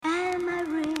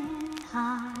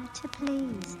to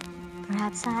please.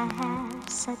 Perhaps I have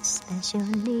such special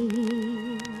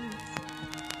needs.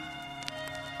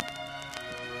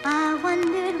 I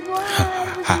wondered what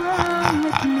was wrong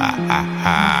with me.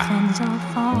 My friends all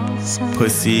fall so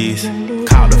Pussies. easily.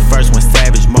 Called the first one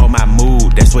savage, mold my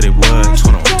mood, that's what it was.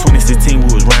 2016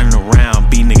 we was running around,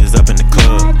 beat niggas up in the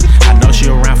club. I know she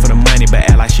around for the money, but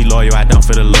act like she loyal, I don't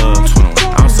for the love.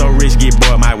 I'm so rich, get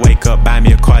bored, might wake up, buy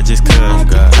me a car just cuz.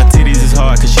 Her titties is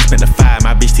hard cause she spent the 5,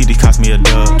 my bitch titties cost me a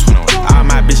dub. All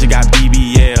my bitches got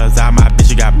BBLs, all my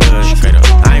bitches got blood.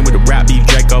 I ain't with the rap beef,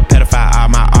 Draco, pedophile, all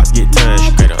my arts get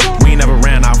touched. We ain't never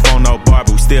ran off on no bar,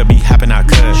 but we still be hopping out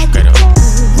cuz.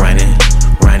 Running,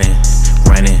 running,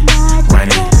 running,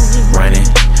 running, running,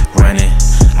 running.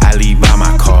 I leave all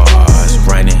my cars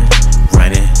running,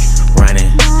 running,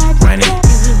 running, running,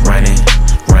 running,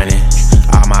 running.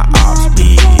 All my ops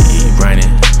be running,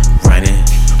 running,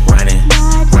 running,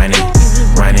 running,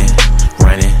 running,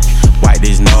 running. Wipe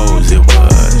his nose, it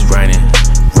was running,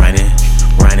 running,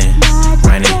 running,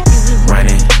 running,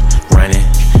 running, running.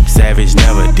 Savage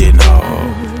never did no.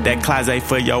 That closet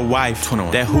for your wife,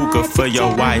 that hookah for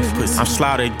your wife. I'm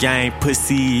Slaughter Gang,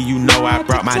 pussy, you know I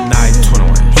brought my knife.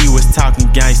 He was talking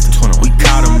gangster, we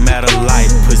caught him at a light.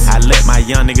 I let my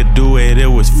young nigga do it, it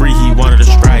was free, he wanted a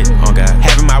strike.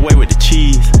 Having my way with the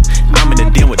cheese, I'm in the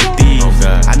den with the thieves.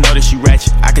 I know that she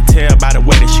ratchet, I could tell by the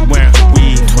way that she wearing her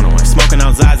weave. Smoking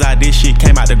on Zaza, this shit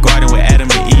came out the garden with Adam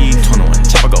and Eve.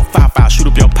 Chopper go 5-5, shoot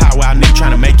up your pot while nigga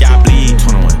tryna make y'all bleed.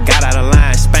 Got out of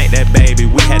line, spanked that baby,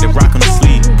 we had to rock on the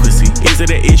sleeve. Pussy, is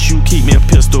it an issue? Keep me a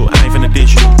pistol, I ain't finna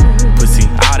ditch you. Pussy,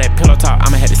 all that pillow talk,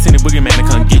 I'ma have to send a boogeyman to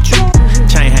come get you.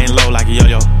 Chain hang low like a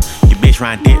yo-yo, your bitch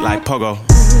ride dick like pogo.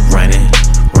 Running,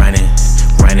 running,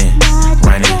 running,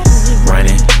 running,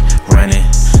 running, running.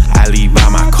 I leave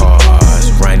all my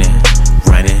cars running,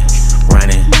 running,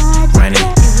 running, running,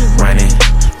 running,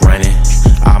 running.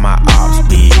 All my ops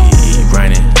be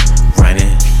running,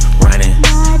 running, running,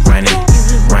 running,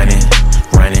 running,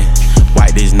 running.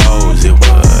 Wipe his nose, it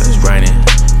was running,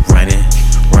 running,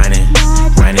 running,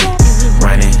 running,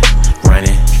 running,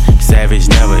 running. Savage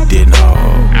never did no.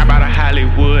 I bought a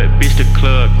Hollywood, bitch, the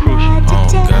club crucial. Oh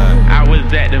God. I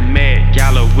was at the Met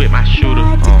Gala with my shooter.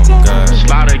 Oh God.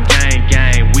 Slaughter gang,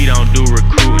 gang, we don't do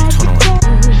recruiting.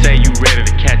 Say you ready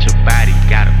to catch a body,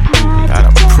 gotta prove it.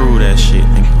 Gotta prove that shit,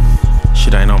 nigga.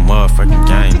 Shit ain't no motherfucking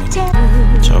game, nigga.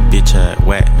 Get your bitch ass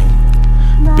whack,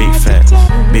 nigga. Big facts,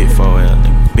 big 4L,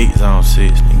 nigga. Big zone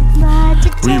 6,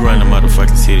 nigga. We run the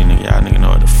motherfucking city, nigga. Y'all nigga know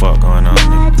what the fuck going on,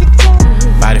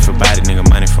 nigga. Body for body, nigga.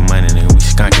 Money for money, nigga. We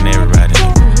skunking everybody,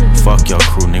 nigga. Fuck your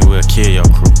crew, nigga. We'll kill your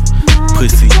crew.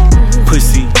 Pussy,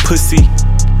 pussy, pussy.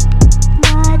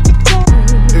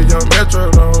 If your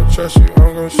metro don't trust you,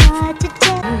 I'm gon' shoot you.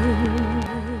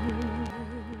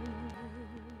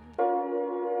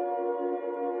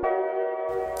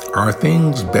 Are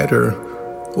things better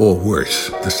or worse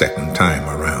the second time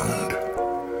around?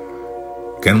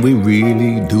 Can we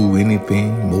really do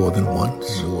anything more than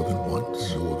once? More than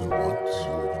once? More than